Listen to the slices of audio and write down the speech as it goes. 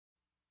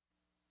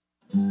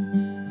Oh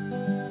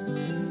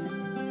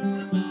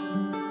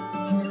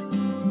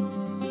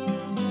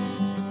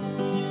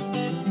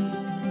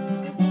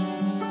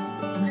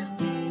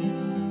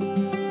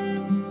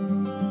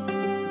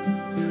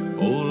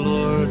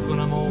Lord, when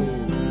I'm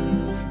old,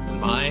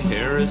 my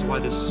hair is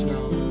white as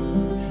snow,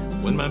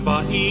 when my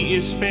body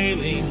is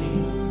failing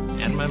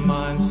and my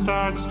mind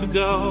starts to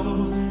go,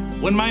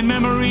 when my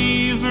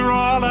memories are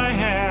all I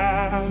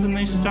have and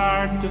they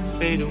start to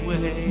fade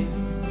away.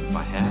 If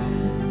I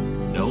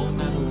had no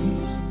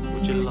memories,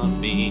 would you love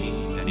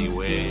me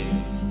anyway?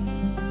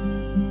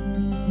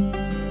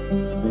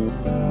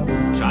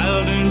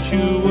 Child, don't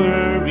you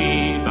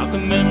worry about the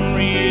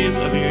memories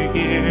of your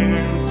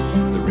years.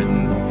 They're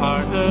in the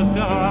heart of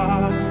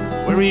God,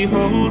 where He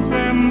holds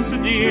them so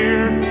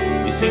dear.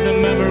 You see, the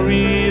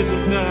memories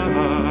of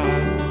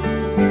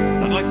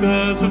God, not like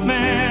those of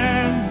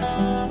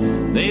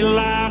man. They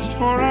last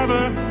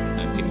forever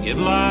and can give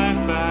life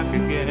back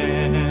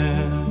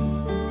again.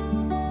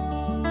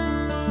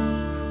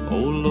 Oh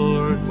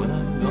Lord, when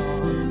I'm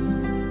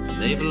gone,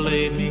 they've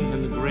laid me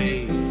in the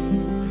grave,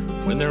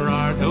 when there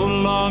are no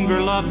longer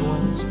loved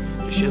ones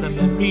to share the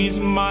memories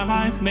my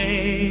life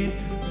made,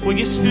 will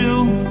you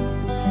still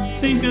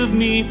think of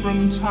me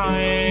from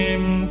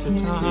time to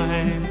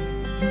time?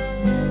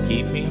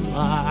 Keep me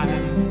alive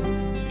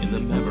in the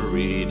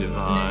memory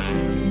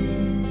divine.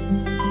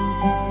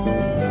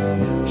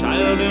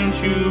 Child,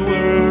 don't you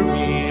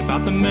worry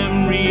about the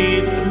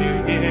memories of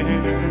your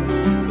years.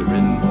 They're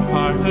in the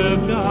heart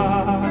of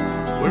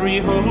God, where He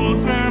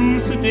holds them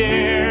so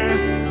dear.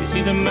 You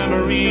see, the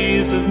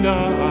memories of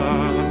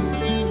God,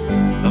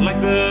 not like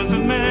those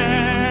of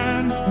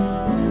man.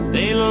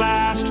 They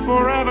last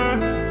forever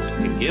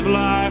and can give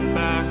life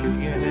back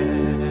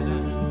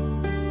again.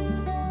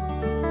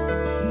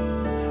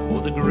 Oh,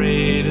 the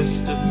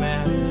greatest of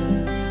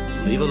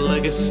men leave a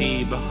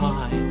legacy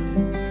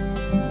behind,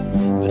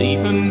 but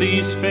even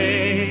these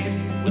fade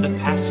with the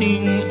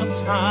passing of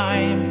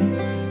time.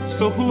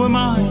 So who am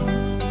I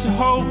to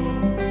hope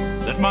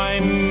that my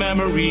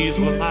memories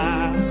will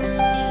last, when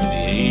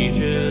the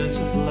ages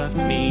have left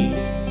me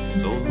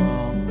so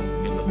long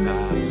in the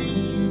past?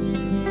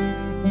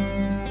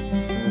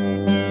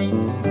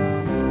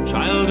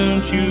 Child,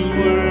 don't you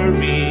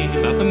worry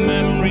about the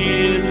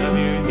memories of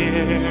your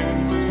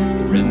years.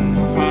 They're in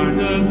the heart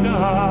of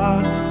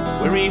God,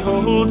 where He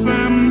holds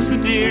them so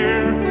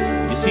dear.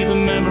 You see, the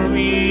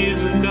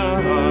memories of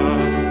God,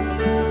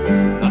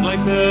 not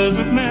like those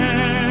of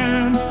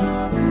man.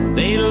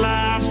 They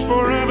last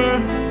forever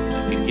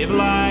and can give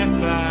life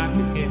back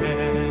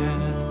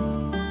again.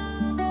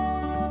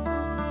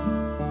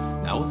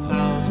 Now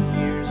 1,000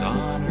 years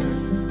on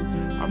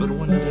earth are but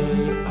one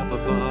day up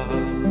above,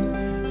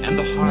 and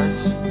the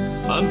heart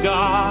of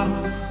God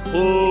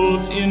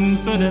holds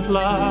infinite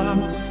love.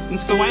 And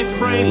so I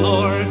pray,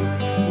 Lord,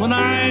 when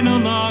I no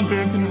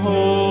longer can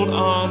hold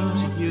on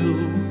to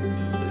you,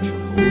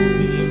 hold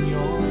me in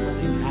your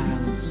loving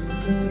hands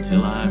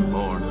until I'm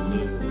born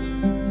anew.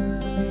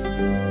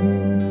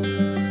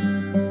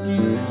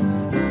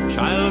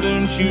 Child,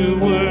 don't you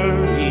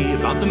worry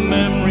about the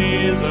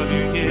memories of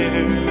your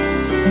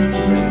years. You're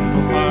in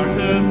the heart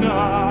of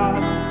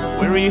God,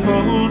 where He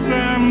holds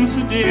them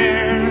so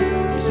dear.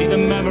 You see, the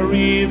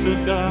memories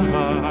of God,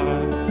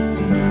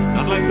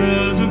 not like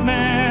those of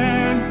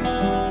man.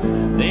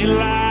 They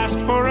last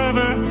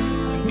forever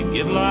and can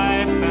give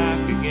life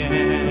back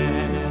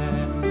again.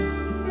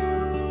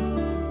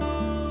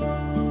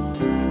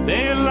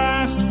 They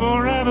last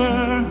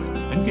forever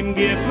and can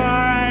give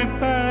life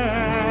back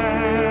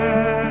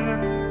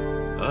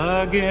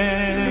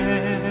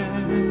again.